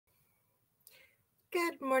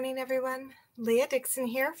Good morning, everyone. Leah Dixon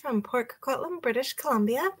here from Port Coquitlam, British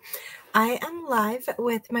Columbia. I am live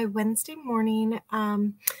with my Wednesday morning.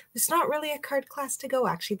 It's not really a card class to go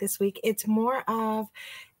actually this week. It's more of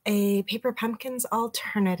a paper pumpkins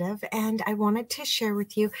alternative, and I wanted to share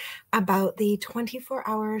with you about the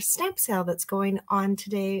 24-hour stamp sale that's going on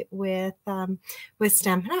today with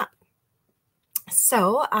Stampin' Up.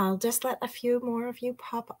 So I'll just let a few more of you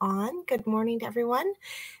pop on. Good morning to everyone.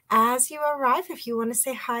 As you arrive, if you want to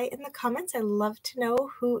say hi in the comments, I'd love to know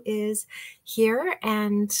who is here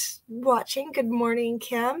and watching. Good morning,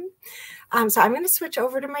 Kim. So I'm going to switch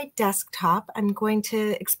over to my desktop. I'm going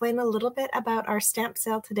to explain a little bit about our stamp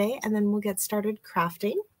sale today, and then we'll get started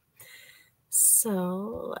crafting.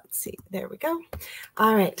 So let's see. There we go.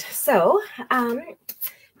 All right. So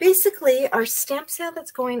basically, our stamp sale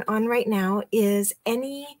that's going on right now is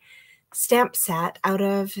any stamp set out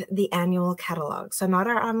of the annual catalog. So not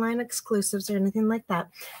our online exclusives or anything like that,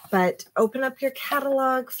 but open up your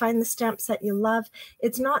catalog, find the stamp set you love.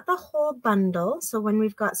 It's not the whole bundle. So when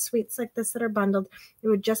we've got suites like this that are bundled, it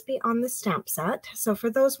would just be on the stamp set. So for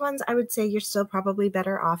those ones, I would say you're still probably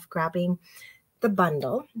better off grabbing the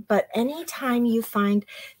bundle. But anytime you find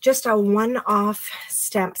just a one-off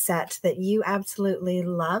stamp set that you absolutely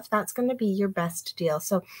love, that's going to be your best deal.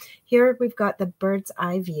 So here we've got the bird's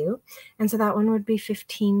eye view, and so that one would be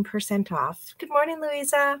 15% off. Good morning,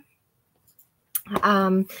 Louisa.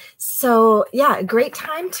 So yeah, great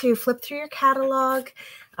time to flip through your catalog.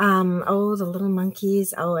 Oh, the little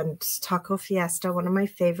monkeys. Oh, and Taco Fiesta, one of my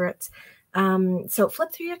favorites. So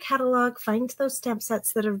flip through your catalog, find those stamp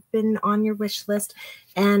sets that have been on your wish list,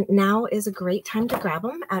 and now is a great time to grab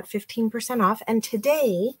them at 15% off. And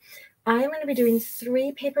today I'm going to be doing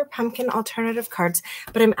 3 paper pumpkin alternative cards,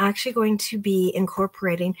 but I'm actually going to be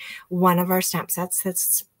incorporating one of our stamp sets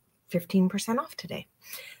that's 15% off today.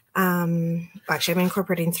 Actually, I'm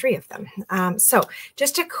incorporating 3 of them. So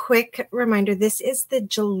just a quick reminder, this is the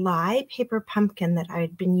July paper pumpkin that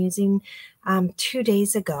I'd been using 2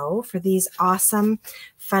 days ago for these awesome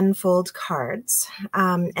fun fold cards.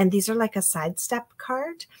 And these are like a sidestep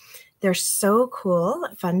card. They're so cool,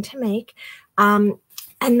 fun to make. And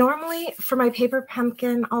normally for my paper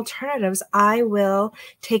pumpkin alternatives, I will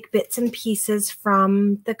take bits and pieces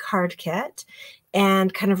from the card kit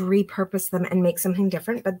and kind of repurpose them and make something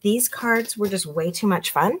different. But these cards were just way too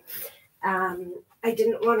much fun. I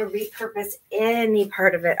didn't want to repurpose any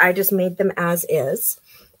part of it. I just made them as is.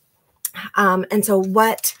 And so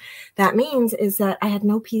what that means is that I had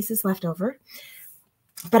no pieces left over,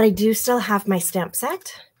 but I do still have my stamp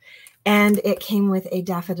set, and it came with a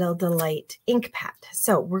Daffodil Delight ink pad.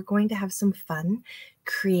 So we're going to have some fun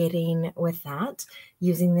creating with that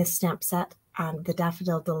using this stamp set, the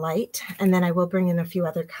Daffodil Delight, and then I will bring in a few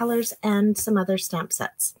other colors and some other stamp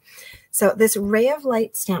sets. So this Ray of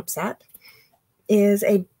Light stamp set is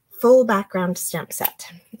a full background stamp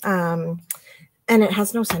set, and it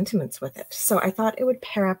has no sentiments with it. So I thought it would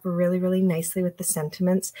pair up really, really nicely with the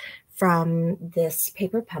sentiments from this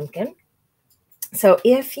paper pumpkin. So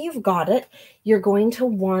if you've got it, you're going to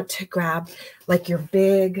want to grab like your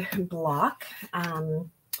big block.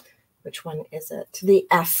 Which one is it? The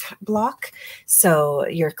F block. So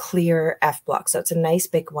your clear F block. So it's a nice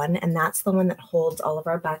big one, and that's the one that holds all of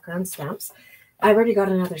our background stamps. I've already got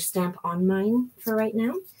another stamp on mine for right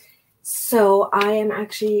now. So I am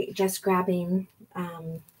actually just grabbing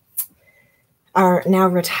our now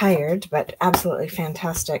retired but absolutely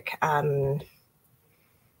fantastic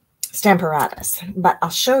Stamparatus. But I'll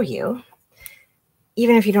show you,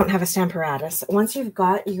 even if you don't have a Stamparatus, once you've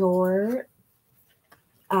got your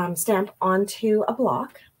stamp onto a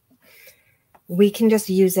block, we can just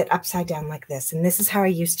use it upside down like this. And this is how I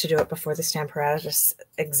used to do it before the Stamparatus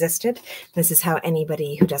existed. This is how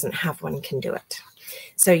anybody who doesn't have one can do it.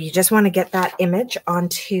 So you just want to get that image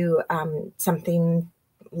onto something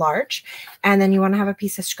large, and then you want to have a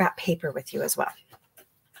piece of scrap paper with you as well.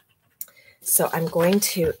 So I'm going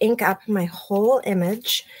to ink up my whole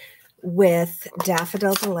image with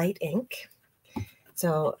Daffodil Delight ink.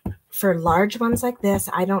 So for large ones like this,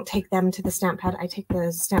 I don't take them to the stamp pad. I take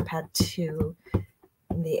the stamp pad to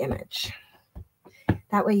the image.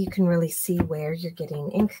 That way you can really see where you're getting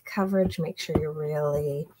ink coverage. Make sure you're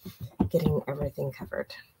really getting everything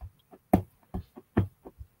covered.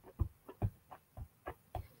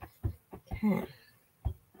 Okay.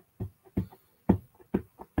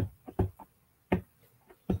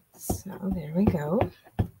 So there we go.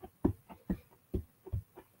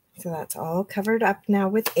 So that's all covered up now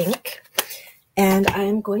with ink. And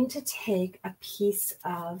I'm going to take a piece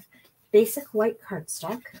of basic white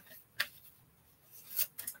cardstock,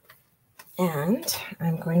 and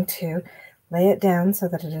I'm going to lay it down so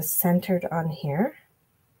that it is centered on here.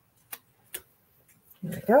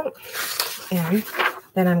 There we go. And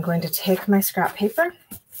then I'm going to take my scrap paper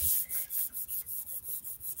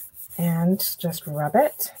and just rub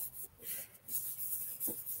it.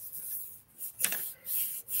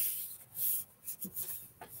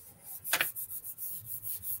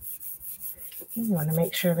 You want to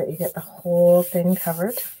make sure that you get the whole thing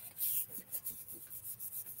covered.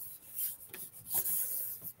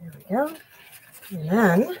 There we go. And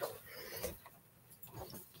then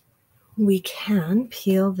we can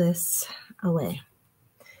peel this away.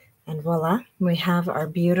 And voila, we have our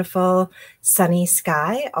beautiful sunny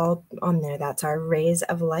sky all on there. That's our rays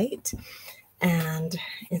of light. And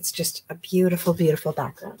it's just a beautiful, beautiful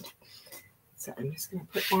background. So I'm just going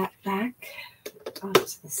to put that back off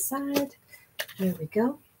to the side. There we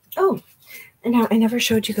go. Oh, and now I never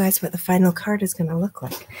showed you guys what the final card is going to look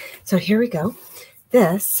like. So here we go.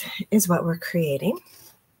 This is what we're creating.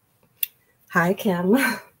 Hi, Kim.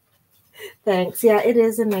 Thanks. Yeah, it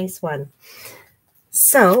is a nice one.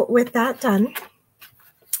 So with that done,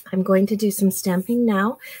 I'm going to do some stamping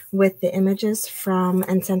now with the images from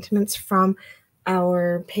and sentiments from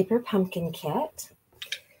our paper pumpkin kit.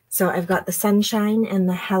 So I've got the sunshine and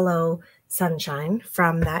the hello sunshine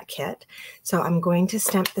from that kit. So I'm going to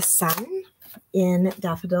stamp the sun in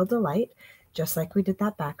Daffodil Delight, just like we did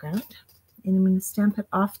that background. And I'm going to stamp it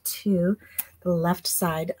off to the left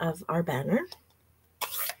side of our banner.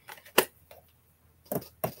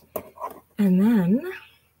 And then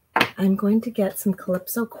I'm going to get some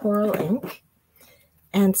Calypso Coral ink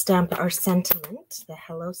and stamp our sentiment, the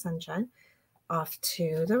Hello Sunshine, off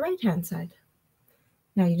to the right-hand side.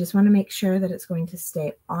 Now you just want to make sure that it's going to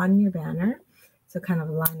stay on your banner. So kind of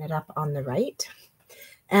line it up on the right.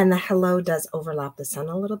 And the hello does overlap the sun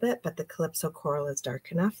a little bit, but the Calypso Coral is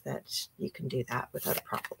dark enough that you can do that without a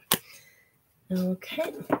problem.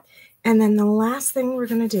 Okay. And then the last thing we're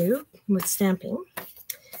going to do with stamping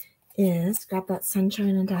is grab that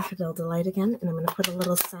Sunshine and Daffodil Delight again, and I'm going to put a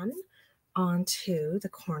little sun onto the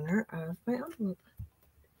corner of my envelope.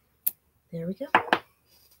 There we go.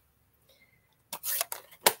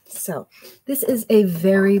 So this is a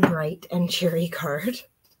very bright and cheery card.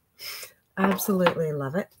 Absolutely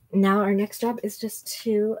love it. Now our next job is just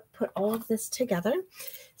to put all of this together.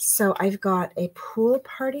 So I've got a pool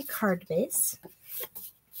party card base,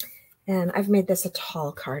 and I've made this a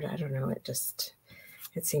tall card. I don't know,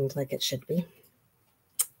 it seemed like it should be.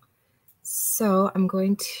 So I'm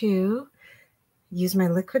going to use my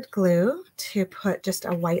liquid glue to put just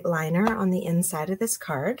a white liner on the inside of this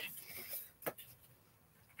card.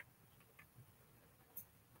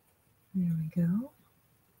 There we go.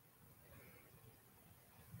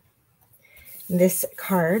 This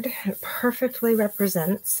card perfectly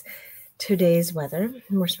represents today's weather.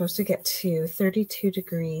 We're supposed to get to 32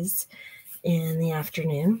 degrees in the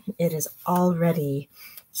afternoon. It is already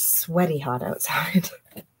sweaty hot outside.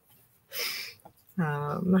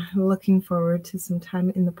 Looking forward to some time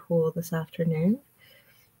in the pool this afternoon.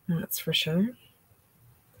 That's for sure.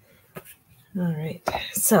 All right.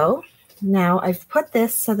 So now I've put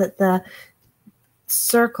this so that the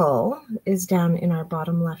circle is down in our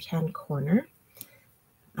bottom left-hand corner.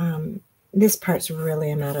 This part's really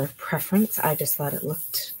a matter of preference. I just thought it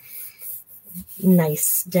looked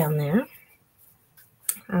nice down there.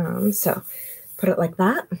 So put it like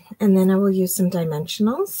that, and then I will use some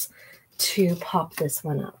dimensionals to pop this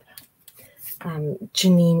one up.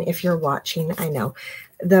 Janine, if you're watching, I know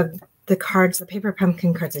the cards, the paper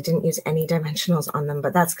pumpkin cards, I didn't use any dimensionals on them,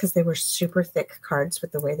 but that's because they were super thick cards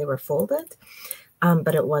with the way they were folded.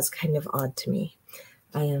 But it was kind of odd to me.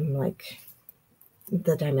 I am like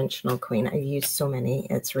the dimensional queen. I use so many,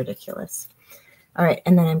 it's ridiculous. All right,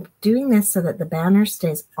 and then I'm doing this so that the banner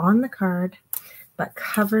stays on the card, but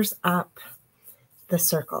covers up the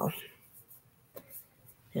circle.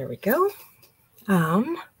 There we go.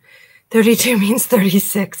 32 means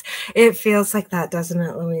 36. It feels like that, doesn't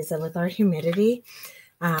it, Louisa, with our humidity?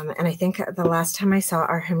 And I think the last time I saw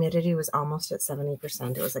our humidity was almost at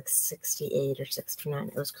 70%. It was like 68 or 69.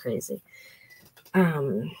 It was crazy.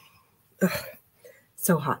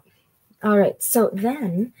 So hot. All right, so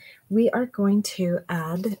then we are going to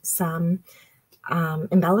add some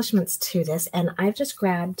embellishments to this, and I've just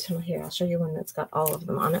grabbed, here, I'll show you one that's got all of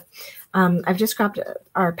them on it. I've just grabbed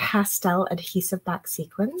our pastel adhesive back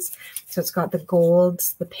sequins. So it's got the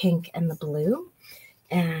golds, the pink, and the blue,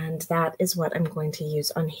 and that is what I'm going to use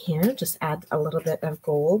on here. Just add a little bit of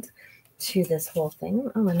gold to this whole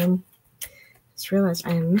thing. Oh, and I just realized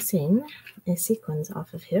I am missing a sequins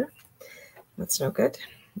off of here. That's no good.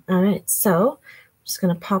 All right, so I'm just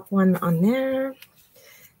going to pop one on there.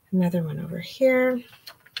 Another one over here.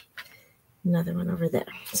 Another one over there.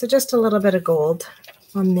 So just a little bit of gold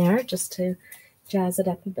on there just to jazz it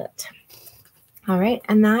up a bit. All right,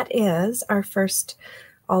 and that is our first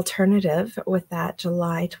alternative with that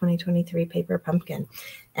July 2023 paper pumpkin,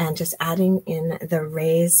 and just adding in the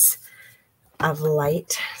Rays of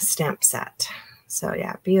Light stamp set. So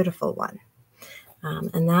yeah, beautiful one.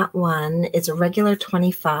 And that one is a regular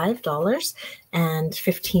 $25 and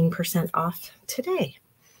 15% off today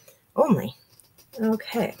only.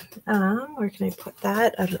 Okay, where can I put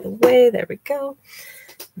that out of the way? There we go.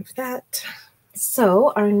 Move that.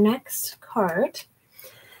 So our next card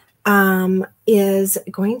is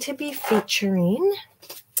going to be featuring,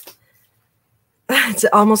 it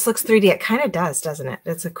almost looks 3D. It kind of does, doesn't it?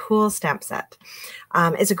 It's a cool stamp set.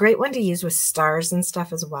 It's a great one to use with stars and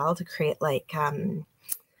stuff as well to create like that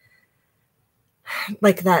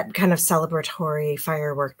kind of celebratory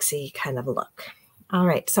fireworksy kind of look. All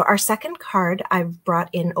right, so our second card, I've brought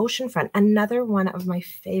in Oceanfront, another one of my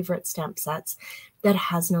favorite stamp sets that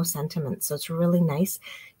has no sentiments. So it's really nice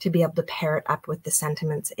to be able to pair it up with the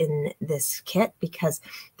sentiments in this kit, because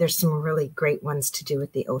there's some really great ones to do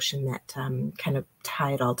with the ocean that kind of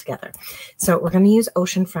tie it all together. So we're going to use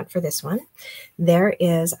Oceanfront for this one. There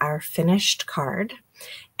is our finished card,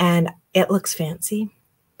 and it looks fancy,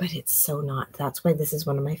 but it's so not. That's why this is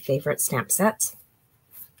one of my favorite stamp sets.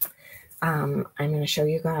 I'm going to show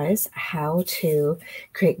you guys how to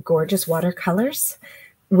create gorgeous watercolors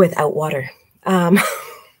without water.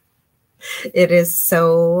 It is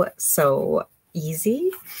so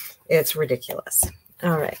easy. It's ridiculous.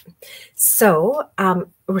 All right. So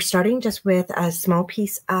we're starting just with a small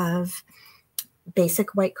piece of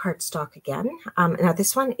basic white cardstock again. Now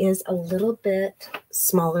this one is a little bit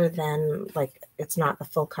smaller than, like, it's not the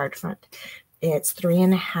full card front. It's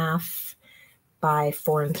 3.5 by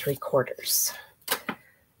 4 3/4.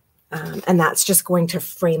 And that's just going to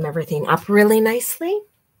frame everything up really nicely.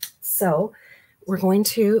 So we're going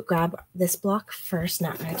to grab this block first.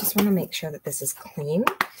 Now, I just want to make sure that this is clean.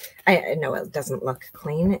 I know it doesn't look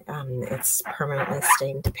clean. It's permanently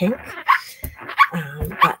stained pink.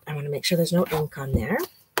 But I want to make sure there's no ink on there.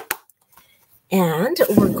 And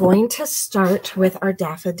we're going to start with our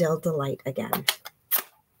Daffodil Delight again.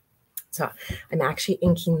 So I'm actually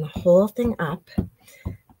inking the whole thing up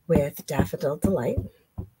with Daffodil Delight.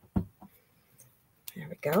 There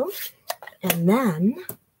we go. And then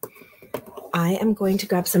I am going to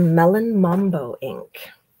grab some Melon Mambo ink.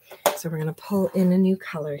 So we're going to pull in a new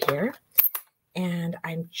color here. And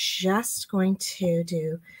I'm just going to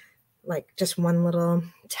do like just one little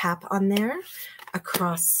tap on there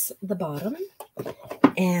across the bottom.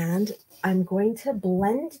 And I'm going to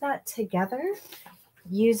blend that together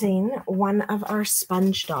using one of our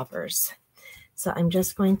sponge daubers. So I'm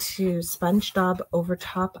just going to sponge daub over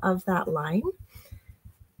top of that line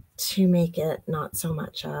to make it not so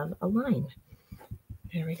much of a line.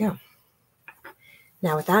 There we go.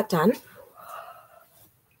 Now with that done,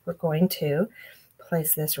 we're going to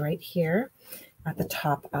place this right here at the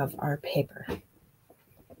top of our paper.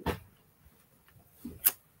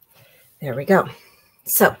 There we go.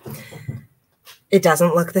 So it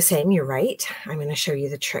doesn't look the same, you're right. I'm going to show you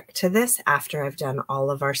the trick to this after I've done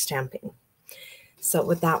all of our stamping. So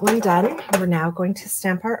with that one done, we're now going to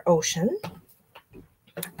stamp our ocean.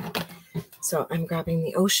 So I'm grabbing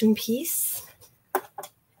the ocean piece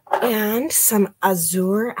and some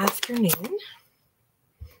Azure Afternoon.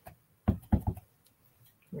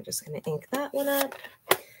 We're just going to ink that one up.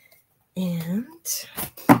 And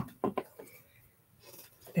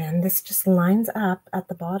then this just lines up at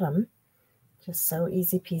the bottom. Just so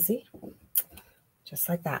easy peasy, just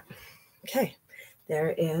like that. Okay,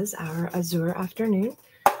 there is our Azure Afternoon.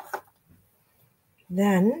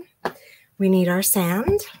 Then we need our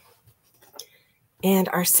sand, and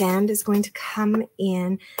our sand is going to come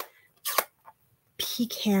in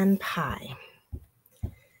Pecan Pie.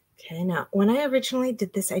 Okay, now when I originally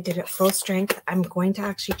did this, I did it full strength. I'm going to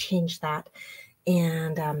actually change that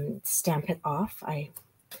and stamp it off. I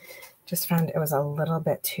just found it was a little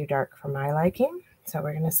bit too dark for my liking. So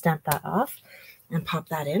we're going to stamp that off and pop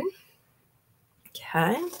that in.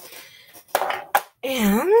 Okay.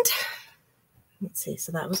 And let's see.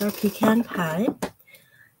 So that was our Pecan Pie.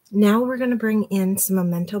 Now we're going to bring in some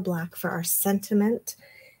Memento Black for our sentiment.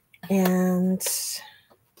 And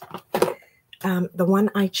the one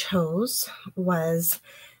I chose was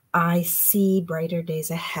I See Brighter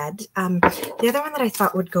Days Ahead. The other one that I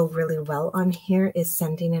thought would go really well on here is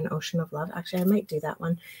Sending an Ocean of Love. Actually, I might do that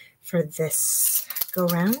one for this go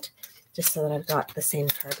round, just so that I've got the same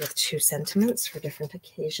card with two sentiments for different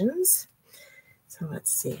occasions. So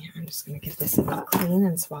let's see. I'm just going to give this a little clean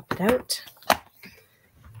and swap it out.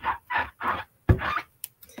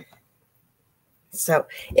 So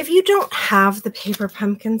if you don't have the paper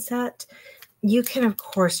pumpkin set, you can, of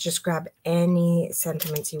course, just grab any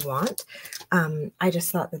sentiments you want. I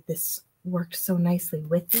just thought that this worked so nicely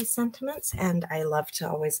with these sentiments, and I love to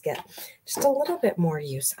always get just a little bit more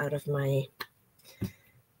use out of my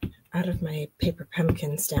paper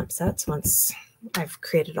pumpkin stamp sets once I've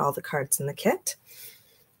created all the cards in the kit.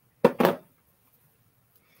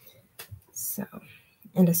 So,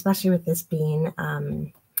 and especially with this being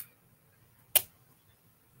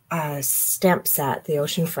a stamp set, the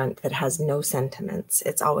Oceanfront, that has no sentiments,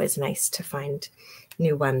 it's always nice to find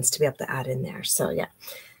new ones to be able to add in there. So yeah,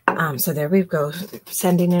 so there we go,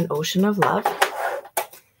 sending an ocean of love.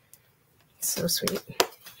 So sweet.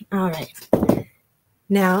 All right,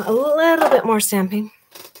 now a little bit more stamping.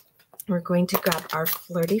 We're going to grab our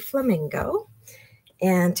Flirty Flamingo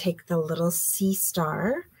and take the little sea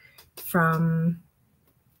star from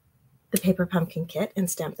the paper pumpkin kit and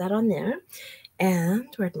stamp that on there. And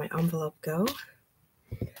where'd my envelope go?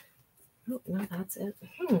 Oh, no, that's it.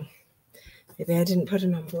 Maybe I didn't put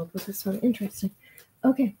an envelope with this one. Interesting.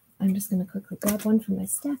 Okay, I'm just going to quickly grab one from my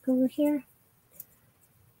stack over here.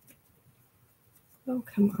 Oh,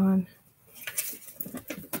 come on.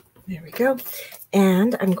 There we go.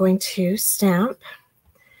 And I'm going to stamp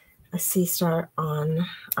a sea star on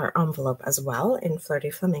our envelope as well in Flirty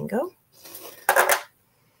Flamingo.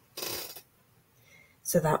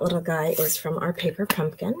 So that little guy is from our paper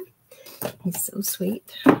pumpkin. He's so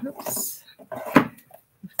sweet. Oops.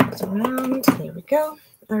 Move those around. There we go.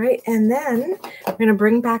 All right, and then we're going to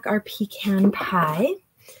bring back our pecan pie,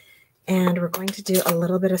 and we're going to do a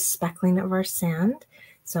little bit of speckling of our sand.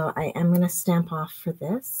 So I am going to stamp off for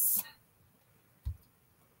this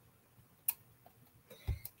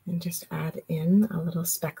and just add in a little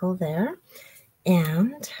speckle there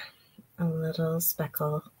and a little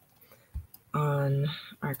speckle on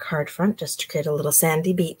our card front just to create a little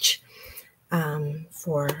sandy beach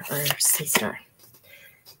for our sea star.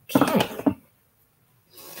 Okay.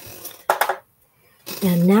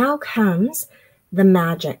 And now comes the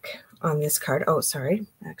magic on this card. Oh, sorry.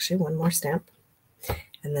 Actually, one more stamp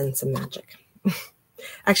and then some magic.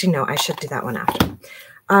 Actually, no, I should do that one after.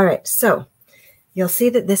 All right. So you'll see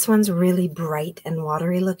that this one's really bright and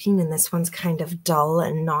watery looking, and this one's kind of dull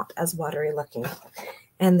and not as watery looking.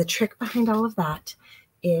 And the trick behind all of that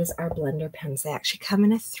is our blender pens. They actually come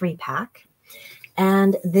in a 3-pack.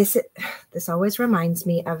 And this always reminds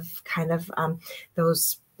me of kind of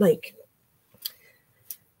those, like,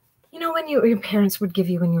 you know, when your parents would give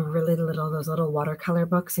you when you were really little, those little watercolor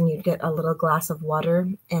books, and you'd get a little glass of water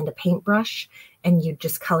and a paintbrush, and you'd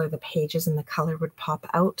just color the pages and the color would pop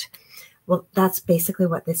out. Well, that's basically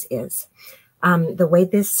what this is. The way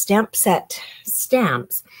this stamp set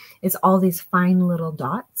stamps is all these fine little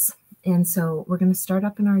dots. And so we're going to start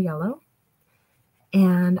up in our yellow.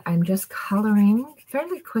 And I'm just coloring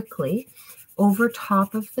fairly quickly over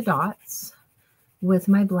top of the dots with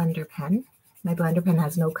my blender pen. My blender pen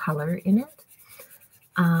has no color in it.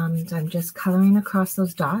 So I'm just coloring across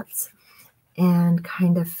those dots and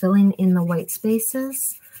kind of filling in the white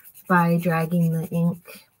spaces by dragging the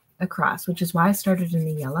ink across, which is why I started in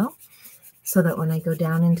the yellow, so that when I go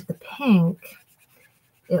down into the pink,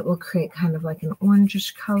 it will create kind of like an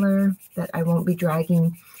orangish color that I won't be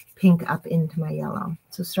dragging pink up into my yellow.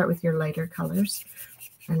 So start with your lighter colors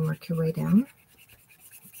and work your way down.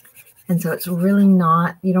 And so it's really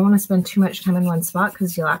not, you don't want to spend too much time in one spot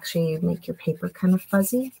because you'll actually make your paper kind of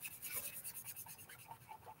fuzzy.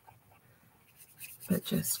 But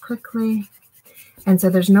just quickly. And so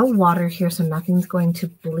there's no water here, so nothing's going to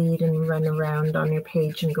bleed and run around on your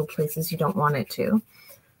page and go places you don't want it to.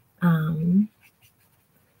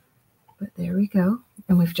 But there we go.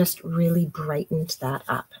 And we've just really brightened that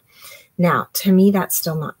up. Now, to me, that's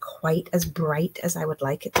still not quite as bright as I would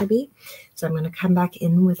like it to be. So I'm going to come back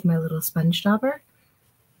in with my little sponge dauber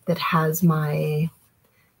that has my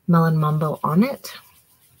Melon Mambo on it.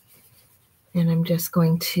 And I'm just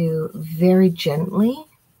going to very gently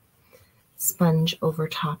sponge over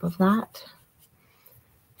top of that,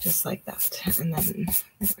 just like that. And then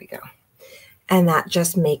there we go. And that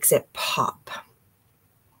just makes it pop.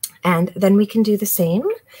 And then we can do the same.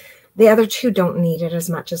 The other two don't need it as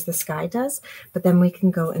much as the sky does, but then we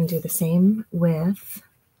can go and do the same with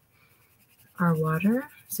our water.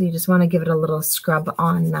 So you just want to give it a little scrub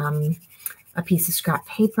on a piece of scrap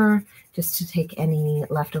paper just to take any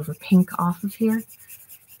leftover pink off of here.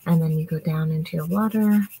 And then you go down into your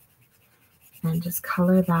water and just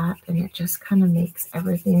color that, and it just kind of makes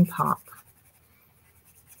everything pop.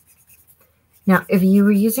 Now, if you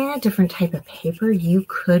were using a different type of paper, you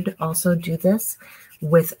could also do this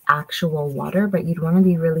with actual water, but you'd want to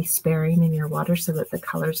be really sparing in your water so that the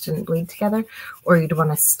colors didn't bleed together, or you'd want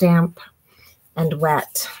to stamp and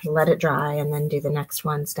wet, let it dry, and then do the next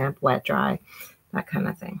one, stamp, wet, dry, that kind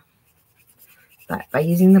of thing. But by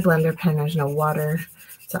using the blender pen, there's no water,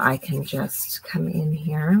 so I can just come in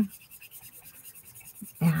here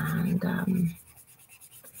and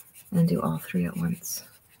do all three at once.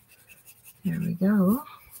 There we go.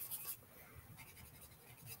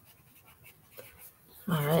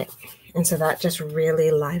 All right, and so that just really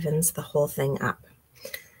livens the whole thing up.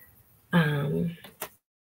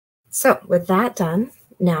 So with that done,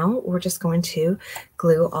 now we're just going to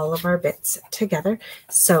glue all of our bits together.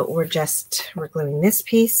 So we're gluing this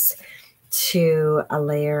piece to a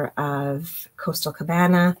layer of Coastal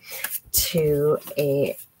Cabana, to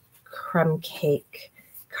a crumb cake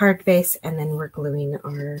card base, and then we're gluing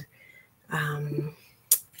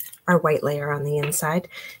our white layer on the inside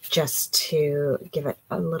just to give it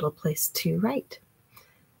a little place to write.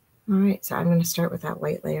 All right, so I'm going to start with that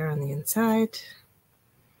white layer on the inside.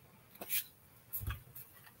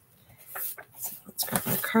 So let's grab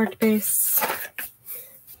our card base,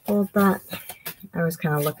 fold that. I always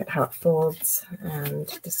kind of look at how it folds and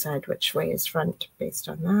decide which way is front based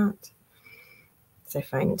on that. So I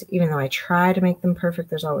find, even though I try to make them perfect,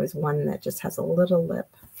 there's always one that just has a little lip.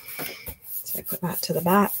 So I put that to the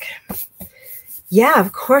back. Yeah,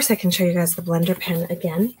 of course I can show you guys the blender pen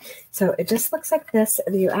again. So it just looks like this.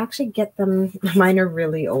 You actually get them, mine are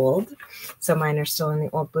really old, so mine are still in the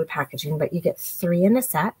old blue packaging, but you get 3 in a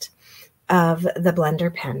set of the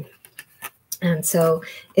blender pen. And so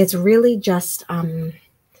it's really just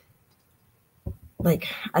like,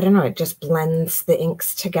 I don't know, it just blends the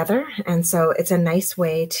inks together. And so it's a nice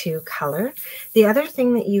way to color. The other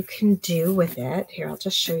thing that you can do with it, here, I'll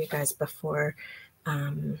just show you guys before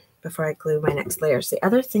I glue my next layers. The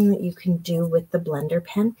other thing that you can do with the blender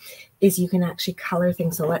pen is you can actually color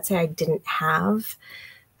things. So let's say I didn't have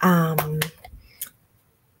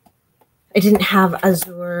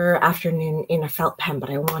Azure Afternoon in a felt pen, but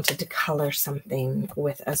I wanted to color something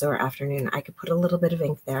with Azure Afternoon. I could put a little bit of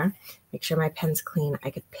ink there, make sure my pen's clean. I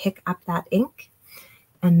could pick up that ink,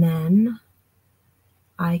 and then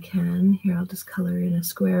I can, here, I'll just color in a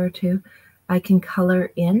square or two. I can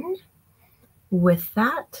color in with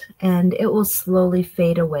that, and it will slowly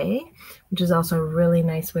fade away, which is also a really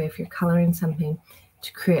nice way if you're coloring something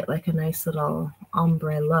to create like a nice little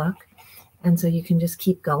ombre look. And so you can just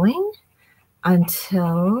keep going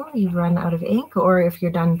until you run out of ink, or if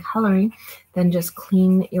you're done coloring, then just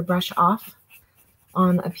clean your brush off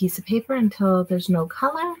on a piece of paper until there's no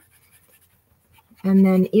color. And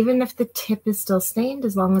then even if the tip is still stained,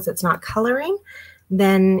 as long as it's not coloring,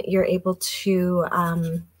 then you're able to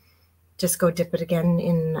just go dip it again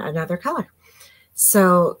in another color.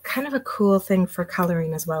 So kind of a cool thing for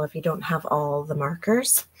coloring as well if you don't have all the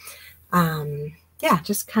markers. Yeah,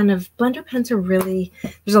 just kind of, blender pens are really,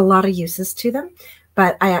 there's a lot of uses to them,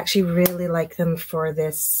 but I actually really like them for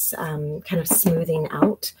this kind of smoothing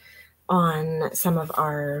out on some of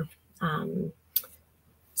our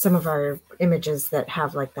images that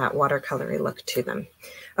have like that watercolory look to them.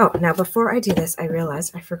 Oh, now before I do this, I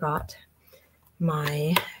realized I forgot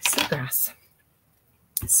my seagrass.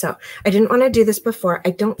 So I didn't want to do this before.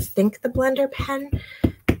 I don't think the blender pen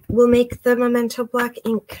will make the Memento black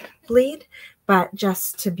ink bleed, but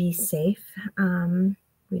just to be safe,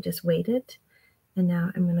 we just waited. And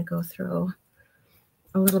now I'm going to go throw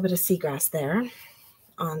a little bit of seagrass there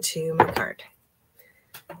onto my card.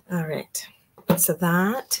 All right, so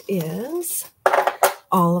that is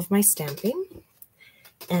all of my stamping.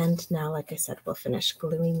 And now, like I said, we'll finish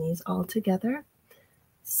gluing these all together.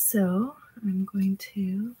 So I'm going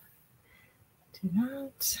to do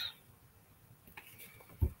that.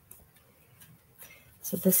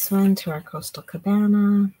 So this one to our Coastal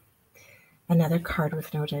Cabana, another card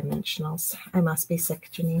with no dimensionals. I must be sick,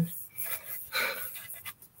 Janine.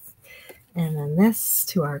 And then this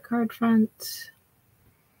to our card front.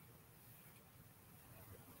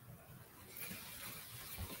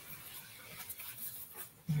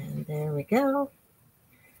 And there we go.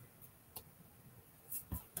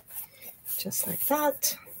 Just like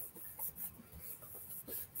that.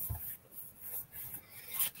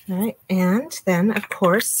 All right, and then of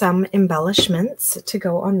course some embellishments to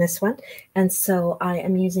go on this one. And so I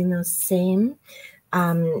am using those same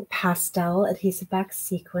pastel adhesive back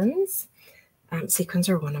sequins. Sequins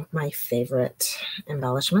are one of my favorite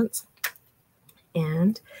embellishments.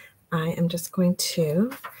 And I am just going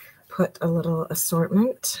to put a little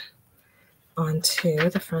assortment onto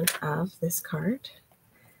the front of this card.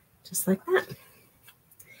 just like that.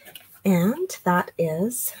 And that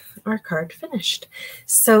is our card finished.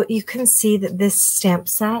 So you can see that this stamp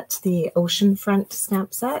set, the oceanfront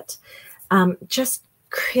stamp set, just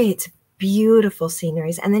creates beautiful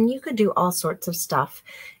sceneries. And then you could do all sorts of stuff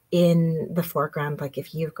in the foreground. Like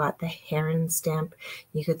if you've got the heron stamp,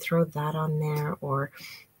 you could throw that on there, or,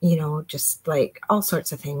 you know, just like all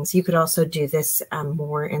sorts of things. You could also do this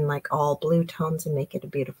more in like all blue tones and make it a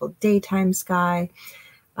beautiful daytime sky.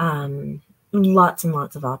 Lots and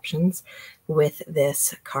lots of options with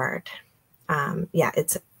this card. Yeah,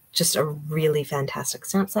 it's just a really fantastic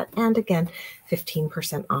stamp set. And again,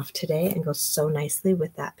 15% off today, and goes so nicely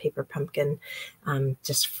with that paper pumpkin,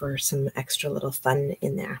 just for some extra little fun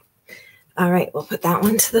in there. All right, we'll put that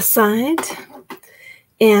one to the side.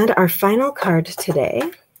 And our final card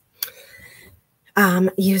today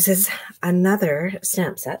uses another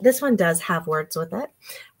stamp set. This one does have words with it,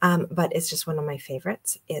 but it's just one of my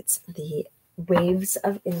favorites. It's the Waves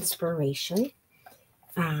of Inspiration.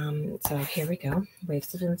 So here we go,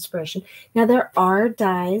 Waves of Inspiration. Now there are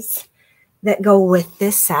dies that go with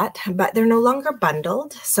this set, but they're no longer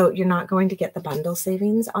bundled, so you're not going to get the bundle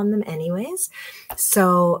savings on them anyways.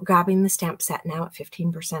 So grabbing the stamp set now at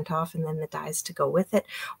 15% off, and then the dies to go with it,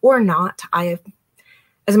 or not.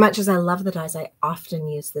 As much as I love the dies, I often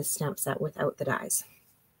use this stamp set without the dies.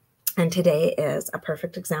 And today is a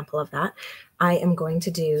perfect example of that. I am going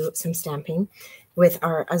to do some stamping with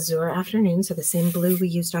our Azure Afternoon, so the same blue we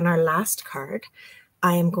used on our last card.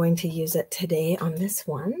 I am going to use it today on this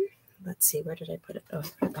one. Let's see, where did I put it? Oh, I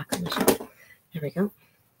put it back on the shelf. There we go.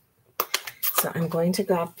 So I'm going to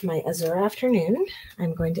grab my Azure Afternoon.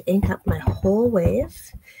 I'm going to ink up my whole wave.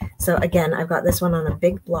 So again, I've got this one on a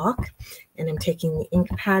big block, and I'm taking the ink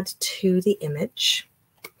pad to the image.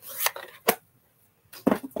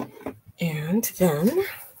 And then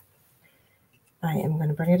I am going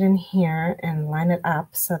to bring it in here and line it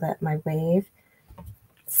up so that my wave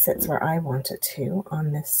sits where I want it to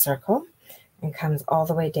on this circle, and comes all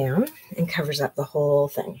the way down and covers up the whole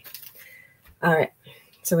thing. All right,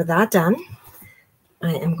 so with that done,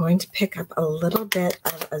 I am going to pick up a little bit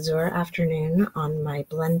of Azure Afternoon on my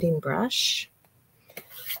blending brush.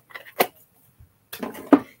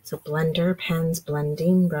 So blender pens,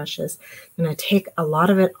 blending brushes. I'm going to take a lot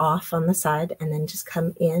of it off on the side, and then just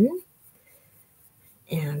come in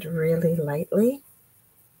and really lightly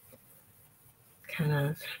kind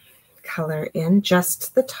of color in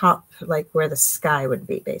just the top, like where the sky would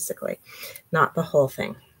be, basically, not the whole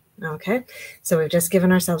thing. Okay, so we've just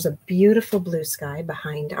given ourselves a beautiful blue sky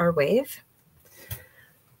behind our wave.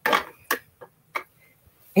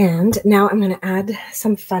 And now I'm going to add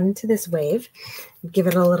some fun to this wave, give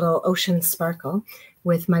it a little ocean sparkle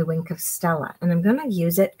with my Wink of Stella. And I'm going to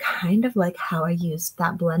use it kind of like how I used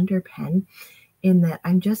that blender pen, in that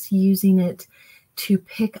I'm just using it to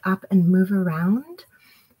pick up and move around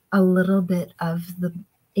a little bit of the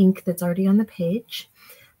ink that's already on the page.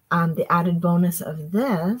 The added bonus of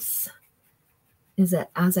this is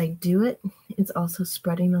that as I do it, it's also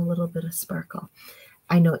spreading a little bit of sparkle.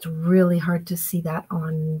 I know it's really hard to see that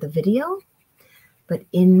on the video, but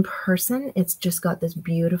in person, it's just got this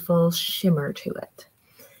beautiful shimmer to it.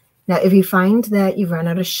 Now, if you find that you've run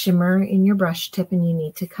out of shimmer in your brush tip and you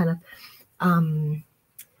need to kind of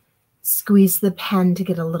squeeze the pen to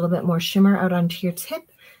get a little bit more shimmer out onto your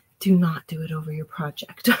tip, do not do it over your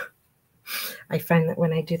project. I find that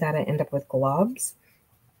when I do that, I end up with globs,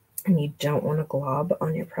 and you don't want a glob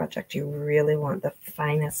on your project. You really want the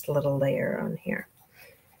finest little layer on here.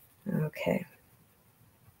 Okay,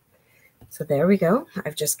 so there we go.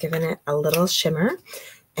 I've just given it a little shimmer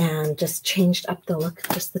and just changed up the look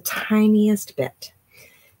just the tiniest bit.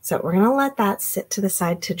 So we're going to let that sit to the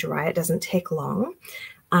side to dry. It doesn't take long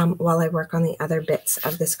while I work on the other bits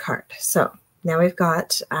of this card. So now we've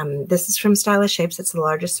got, this is from Stylish Shapes. It's the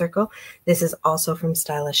largest circle. This is also from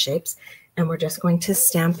Stylish Shapes. And we're just going to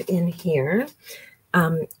stamp in here,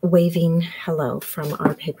 Waving Hello from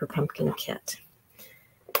our Paper Pumpkin kit.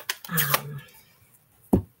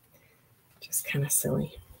 Just kind of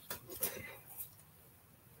silly.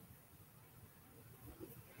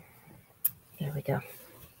 There we go.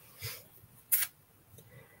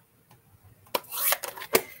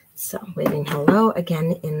 So Waving Hello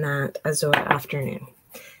again in that Azure Afternoon.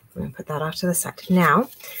 I'm going to put that off to the side. Now,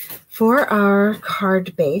 for our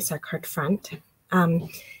card base, our card front,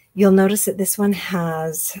 you'll notice that this one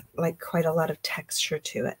has like quite a lot of texture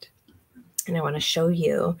to it. And I want to show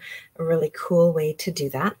you a really cool way to do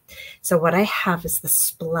that. So what I have is the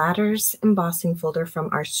Splatters embossing folder from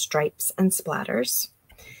our Stripes and Splatters.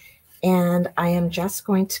 And I am just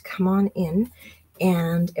going to come on in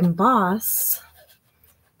and emboss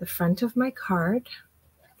the front of my card.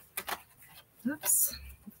 Oops.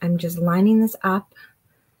 I'm just lining this up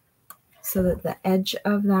so that the edge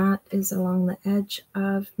of that is along the edge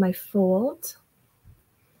of my fold.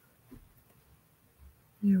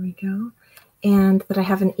 There we go. And that I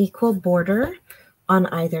have an equal border on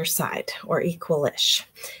either side, or equal-ish.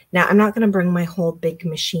 Now, I'm not going to bring my whole big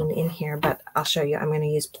machine in here, but I'll show you. I'm going to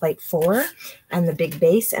use plate 4 and the big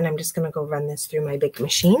base, and I'm just going to go run this through my big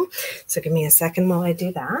machine. So give me a second while I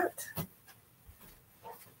do that.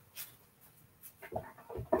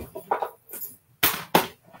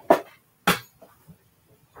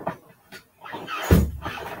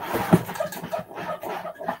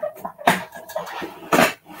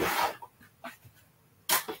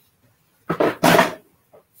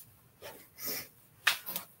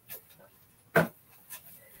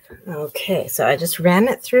 Okay, so I just ran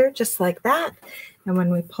it through just like that. And when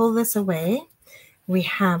we pull this away, we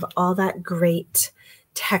have all that great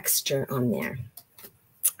texture on there.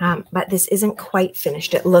 But this isn't quite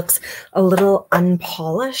finished. It looks a little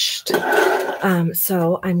unpolished.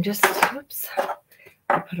 So I'm just, oops,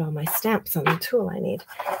 I put all my stamps on the tool I need.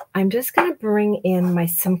 I'm just going to bring in my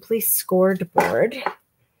Simply Scored board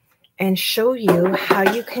and show you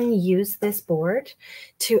how you can use this board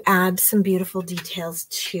to add some beautiful details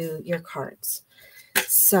to your cards.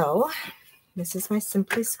 So this is my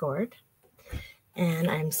Simply Scored, and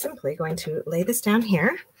I'm simply going to lay this down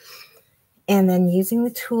here, and then using the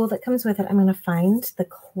tool that comes with it, I'm going to find the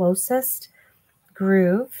closest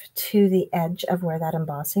groove to the edge of where that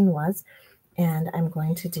embossing was, and I'm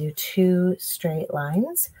going to do 2 straight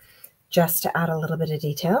lines just to add a little bit of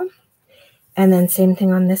detail. And then same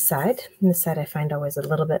thing on this side. And this side I find always a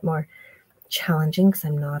little bit more challenging because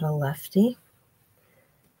I'm not a lefty.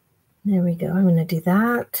 There we go. I'm going to do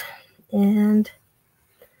that and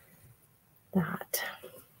that.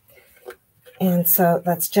 And so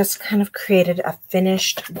that's just kind of created a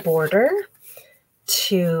finished border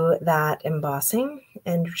to that embossing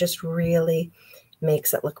and just really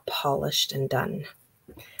makes it look polished and done.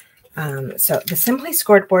 So the Simply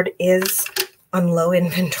Scored board is on low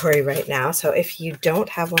inventory right now. So if you don't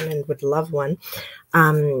have one and would love one,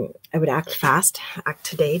 I would act fast, act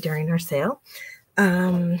today during our sale.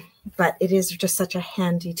 But it is just such a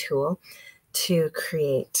handy tool to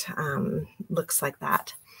create looks like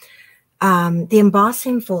that. The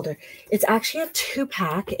embossing folder, it's actually a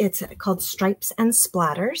 2-pack. It's called Stripes and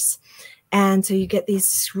Splatters. And so you get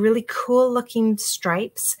these really cool looking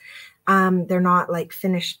stripes. They're not like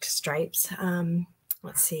finished stripes.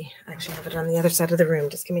 Let's see. I actually have it on the other side of the room.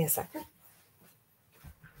 Just give me a second.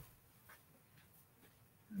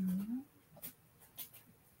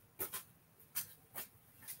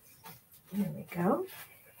 There we go.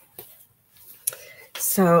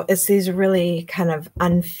 So it's these really kind of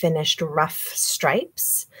unfinished rough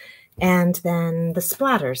stripes, and then the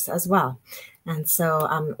splatters as well. And so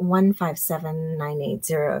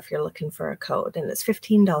 157980 if you're looking for a code, and it's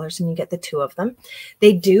 $15 and you get the 2 of them.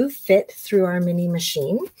 They do fit through our mini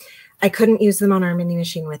machine. I couldn't use them on our mini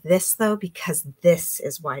machine with this though, because this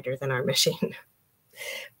is wider than our machine.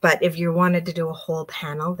 But if you wanted to do a whole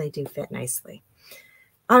panel, they do fit nicely.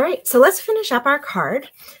 All right, so let's finish up our card.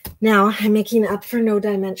 Now I'm making up for no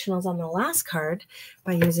dimensionals on the last card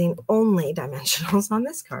by using only dimensionals on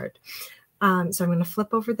this card. So I'm going to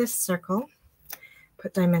flip over this circle,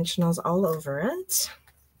 put dimensionals all over it.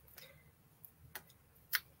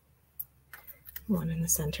 One in the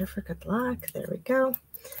center for good luck. There we go.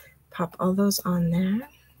 Pop all those on there.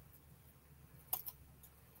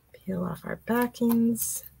 Peel off our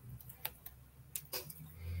backings.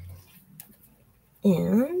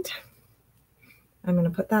 And I'm going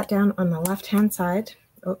to put that down on the left-hand side.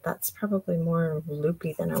 Oh, that's probably more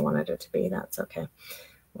loopy than I wanted it to be. That's okay.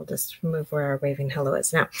 We'll just move where our waving hello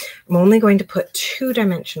is. Now, I'm only going to put 2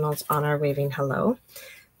 dimensionals on our waving hello.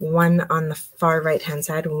 One on the far right-hand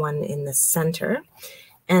side, one in the center.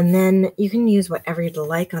 And then you can use whatever you'd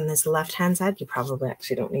like on this left-hand side. You probably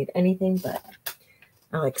actually don't need anything, but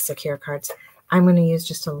I like secure cards. I'm going to use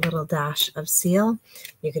just a little dash of seal.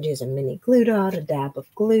 You could use a mini glue dot, a dab of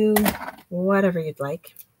glue, whatever you'd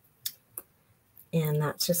like. And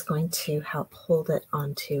that's just going to help hold it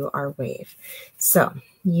onto our wave. So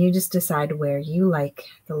you just decide where you like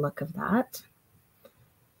the look of that.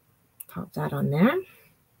 Pop that on there.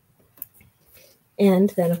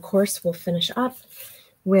 And then, of course, we'll finish up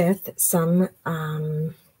with some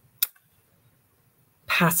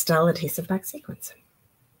pastel adhesive back sequins.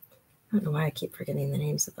 I don't know why I keep forgetting the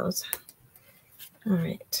names of those. All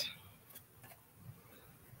right.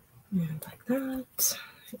 And like that.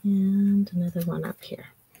 And another one up here.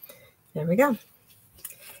 There we go.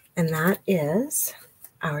 And that is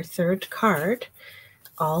our third card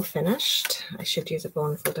all finished. I should use a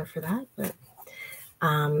bone folder for that, but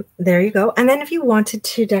there you go. And then if you wanted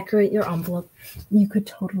to decorate your envelope, you could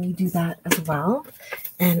totally do that as well.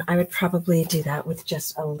 And I would probably do that with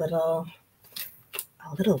just a little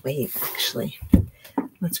wave, actually.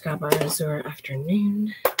 Let's grab our Azure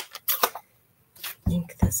Afternoon.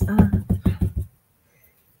 Ink this up.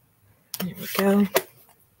 There we go.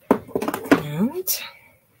 And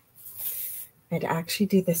I'd actually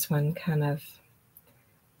do this one kind of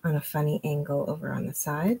on a funny angle over on the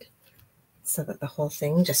side, so that the whole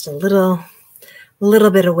thing, just a little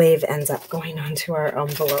bit of wave ends up going onto our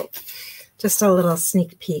envelope. Just a little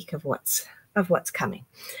sneak peek of what's coming.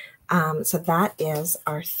 So that is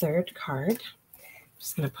our third card.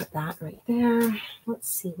 Just going to put that right there. Let's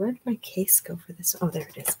see, where did my case go for this? Oh, there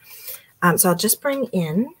it is. So I'll just bring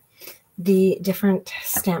in the different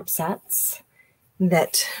stamp sets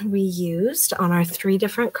that we used on our 3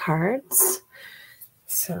 different cards.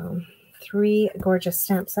 So 3 gorgeous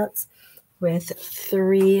stamp sets with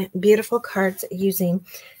 3 beautiful cards using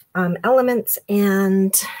elements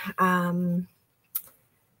and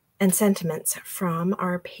sentiments from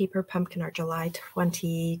our Paper Pumpkin, our July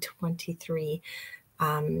 2023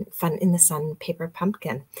 Fun in the Sun Paper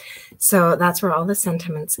Pumpkin. So that's where all the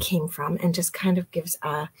sentiments came from, and just kind of gives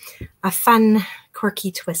a fun,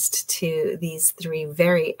 quirky twist to these 3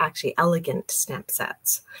 very actually elegant stamp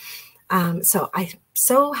sets. So I'm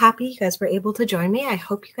so happy you guys were able to join me. I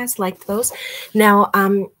hope you guys liked those. Now,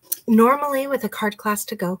 normally with a card class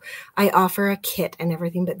to go, I offer a kit and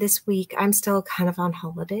everything, but this week I'm still kind of on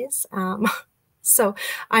holidays. So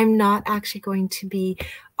I'm not actually going to be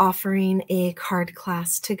offering a card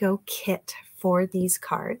class to go kit for these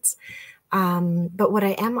cards. But what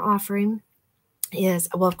I am offering is,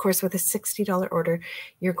 well, of course, with a $60 order,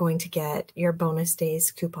 you're going to get your bonus days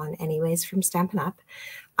coupon anyways from Stampin' Up.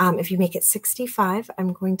 If you make it 65,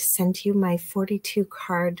 I'm going to send you my 42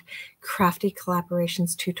 card Crafty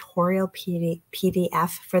Collaborations tutorial PDF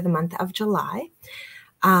for the month of July.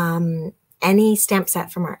 Any stamp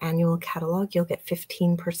set from our annual catalog, you'll get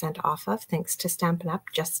 15% off of, thanks to Stampin' Up!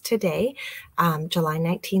 Just today, July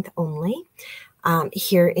 19th only.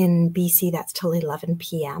 Here in BC, that's till 11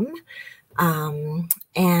 p.m.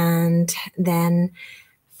 And then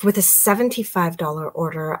with a $75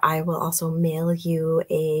 order, I will also mail you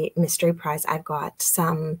a mystery prize. I've got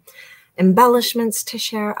some embellishments to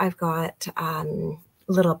share. I've got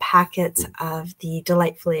little packets of the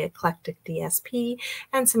Delightfully Eclectic DSP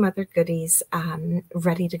and some other goodies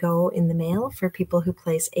ready to go in the mail for people who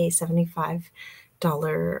place a $75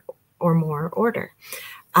 or more order.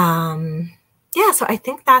 Yeah, so I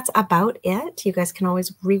think that's about it. You guys can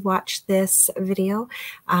always rewatch this video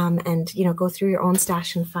and, you know, go through your own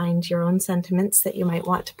stash and find your own sentiments that you might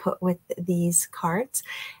want to put with these cards.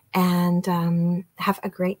 And have a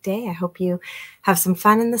great day. I hope you have some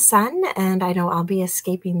fun in the sun. And I know I'll be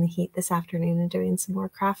escaping the heat this afternoon and doing some more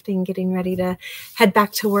crafting, getting ready to head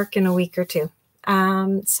back to work in a week or 2.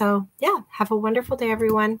 So yeah, have a wonderful day,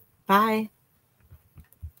 everyone. Bye.